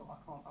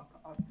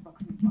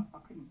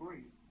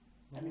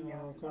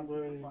I can't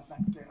breathe. Like,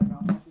 that's it. And I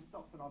just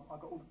stopped and I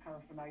got all the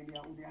paraphernalia,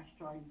 all the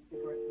ashtrays,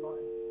 cigarettes,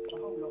 lighters, the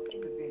whole lot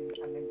in the bin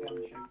and then down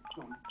the chute.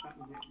 Gone. That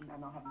was it. And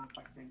I haven't looked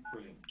back then.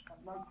 Brilliant.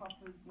 No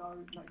puffers,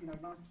 no,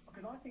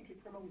 because I think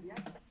it's along the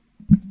ash.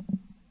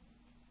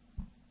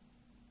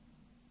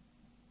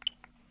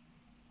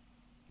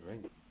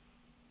 Ring.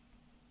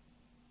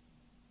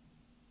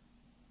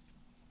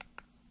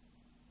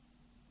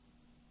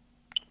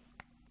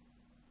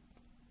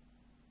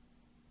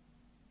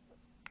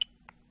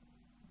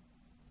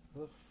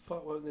 How the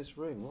fuck won't this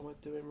ring? What am I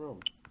doing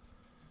wrong?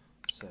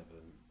 79047094111.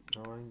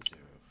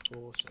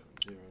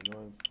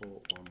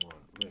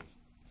 Ring.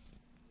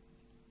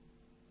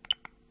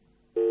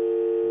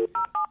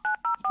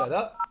 It's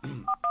better.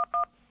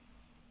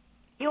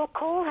 Your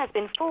call has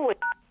been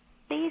forwarded.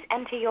 Please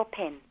enter your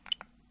PIN.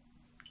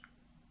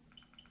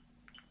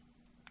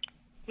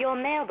 Your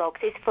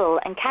mailbox is full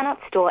and cannot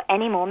store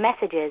any more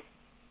messages.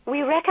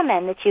 We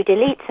recommend that you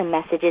delete some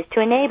messages to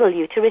enable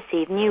you to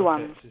receive new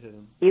ones.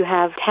 You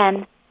have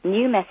 10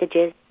 new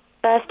messages.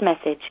 First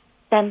message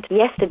sent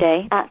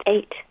yesterday at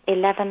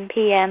 8:11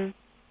 p.m.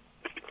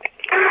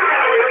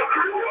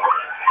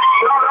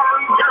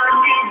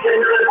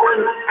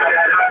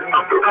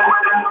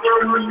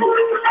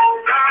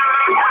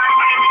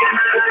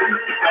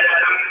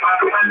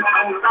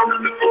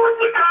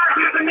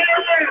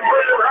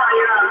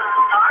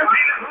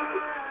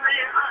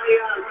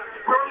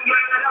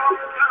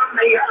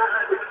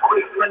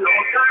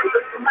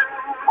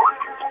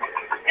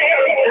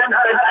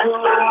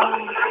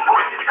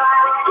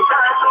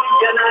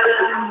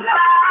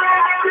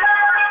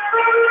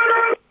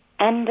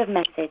 End of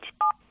message.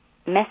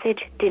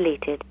 Message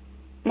deleted.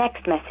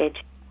 Next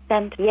message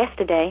sent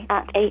yesterday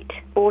at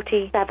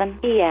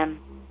 8:47 p.m.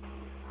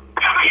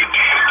 It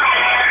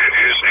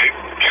is a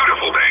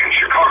beautiful day in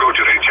Chicago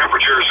today.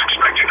 Temperatures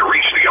expected to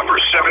reach the upper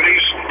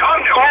 70s. Tom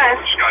Nelson,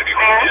 Skyview.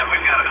 Yeah, we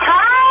got it.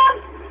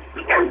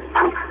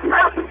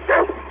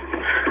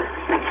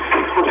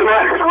 What's the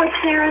matter? Oh, it's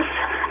Ferris.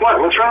 What?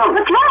 What's wrong?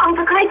 What's wrong?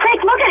 For Christ's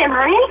sake, look at him,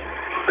 honey.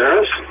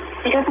 Ferris?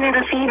 He doesn't have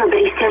a fever, but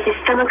he says his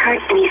stomach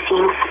hurts and he's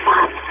seeing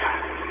spots.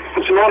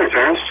 What's the matter,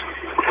 Ferris?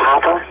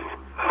 Papa?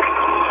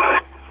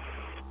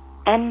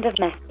 End of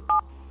message.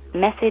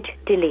 Message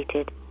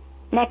deleted.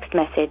 Next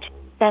message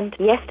sent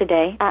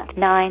yesterday at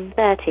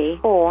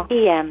 9:34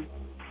 p.m.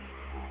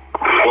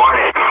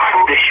 Warning.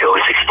 This show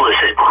is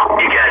explicit.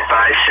 You got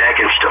 5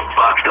 seconds to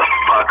fuck the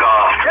fuck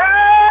off.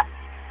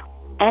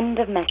 End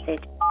of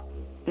message.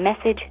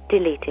 Message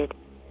deleted.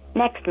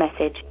 Next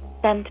message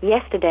sent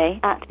yesterday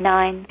at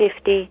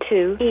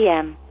 9:52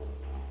 p.m.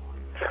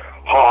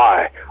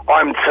 Hi,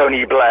 I'm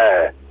Tony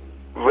Blair.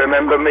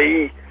 Remember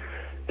me?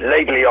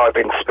 Lately I've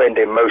been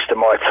spending most of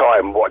my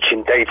time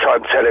watching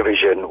daytime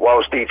television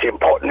whilst eating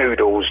pot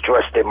noodles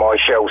dressed in my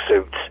shell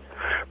suits.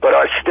 But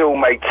I still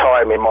make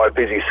time in my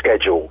busy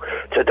schedule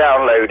to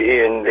download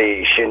Ian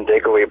the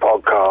Shindiggery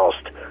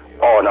podcast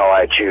on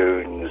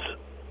iTunes.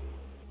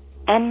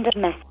 End of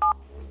message.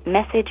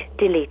 Message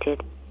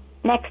deleted.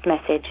 Next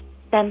message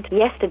sent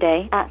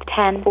yesterday at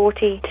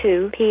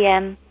 10:42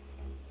 p.m.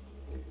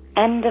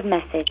 End of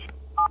message.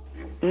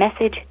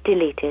 Message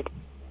deleted.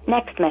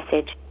 Next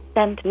message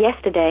sent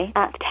yesterday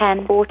at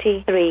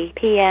 10:43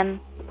 p.m.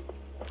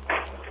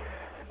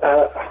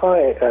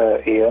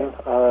 Hi, Ian.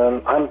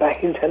 I'm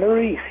back in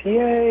Tenerife.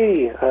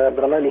 Yay!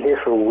 But I'm only here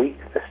for a week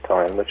this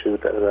time, which is a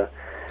bit of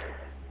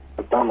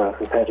a bummer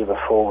compared to the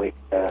 4-week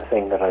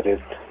thing that I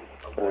did,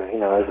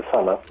 over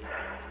summer.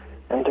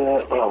 And,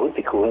 well, I would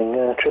be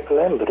calling Triple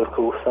M, but of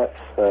course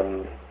that's,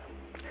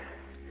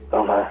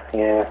 bummer,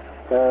 yeah.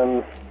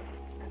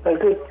 A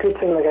good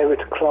thing they gave it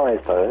to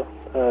Clive, though.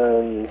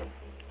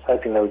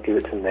 Hoping they would give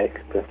it to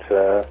Nick, but,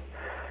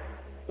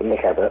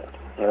 Nick Abbott.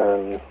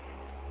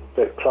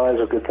 But Clive's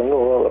a good thing,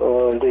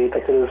 or indeed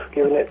they could have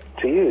given it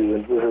to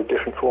you with a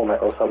different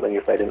format or something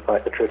if they didn't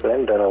like the Triple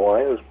M. Don't know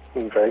why, it was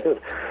very good.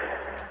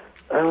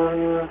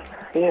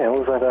 Yeah, what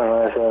was I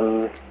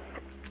done?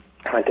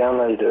 I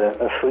downloaded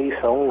a free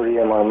song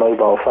via my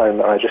mobile phone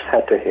that I just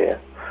had to hear.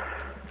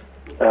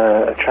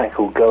 A track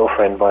called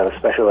Girlfriend by the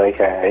Special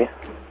AKA.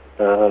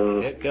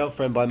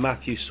 Girlfriend by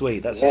Matthew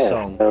Sweet, that's yeah, a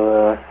song.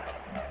 So,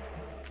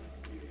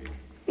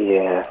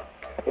 yeah.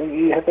 Are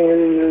you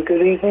having a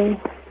good evening?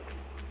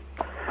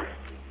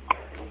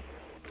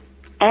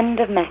 End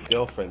of message.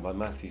 Girlfriend by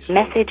Matthew Sweet.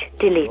 Message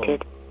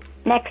deleted.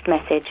 Next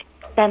message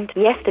sent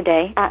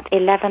yesterday at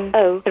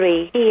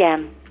 11:03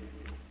 p.m.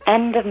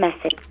 End of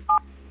message.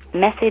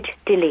 Message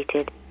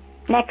deleted.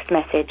 Next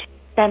message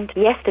sent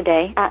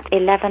yesterday at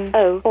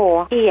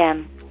 11:04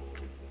 p.m.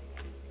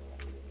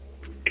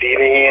 Good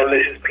evening, Ian.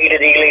 This is Peter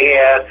Dealey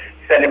here,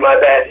 sending my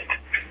best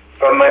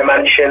from my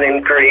mansion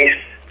in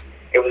Greece.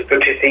 It was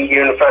good to see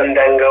you in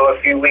Fandango a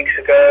few weeks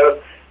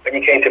ago when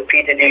you came to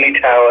Peter Dealey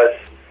Towers.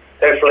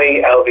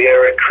 Hopefully I'll be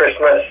here at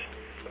Christmas.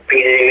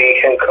 Peter Dealey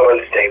can come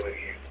and stay with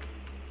you.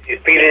 This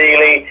is Peter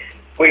Dealey.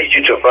 Wish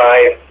you to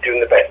survive, doing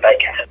the best I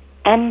can.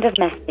 End of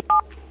message.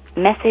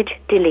 Message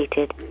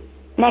deleted.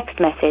 Next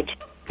message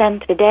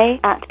sent today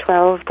at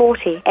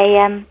 12:40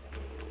 a.m.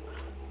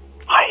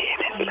 Hi, Ian,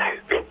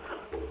 it's Luke.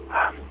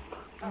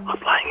 I'm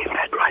lying in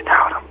bed right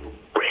now and I'm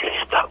really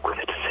stuck with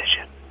a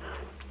decision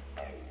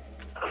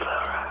over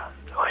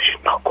who I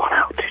should knock one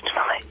out to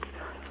tonight.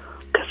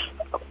 Because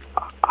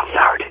I've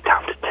narrowed it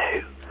down to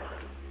two.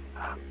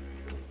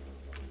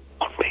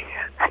 One being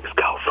an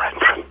ex-girlfriend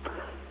from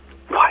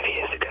 5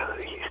 years ago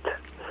who used to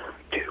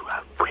do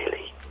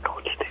really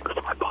naughty things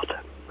to my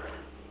bottom.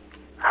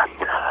 And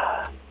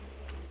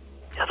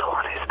the other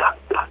one is that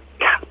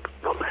cat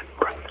woman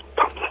from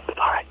Tom Slips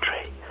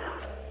Directory.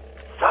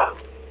 So,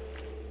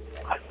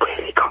 I've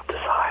really got to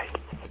decide.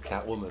 The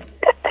cat woman.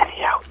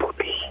 Any help would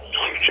be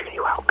hugely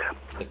welcome.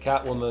 The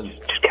cat woman.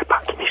 Just get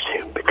back to me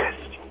soon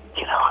because,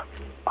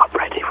 I'm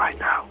ready right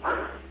now.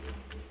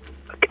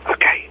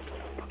 Okay.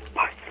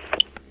 Bye.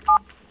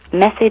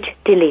 Message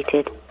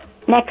deleted.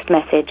 Next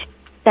message.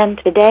 Sent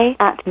today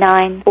at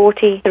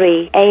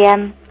 9:43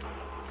 a.m.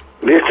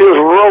 This is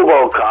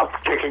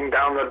RoboCop kicking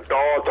down the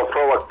door to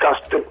throw a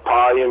custard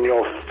pie in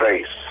your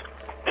face.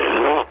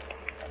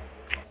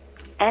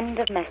 End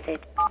of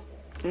message.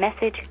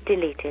 Message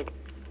deleted.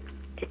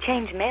 To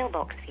change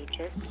mailbox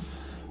features.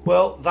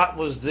 Well, that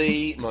was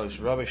the most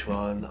rubbish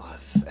one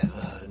I've ever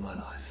heard in my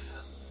life.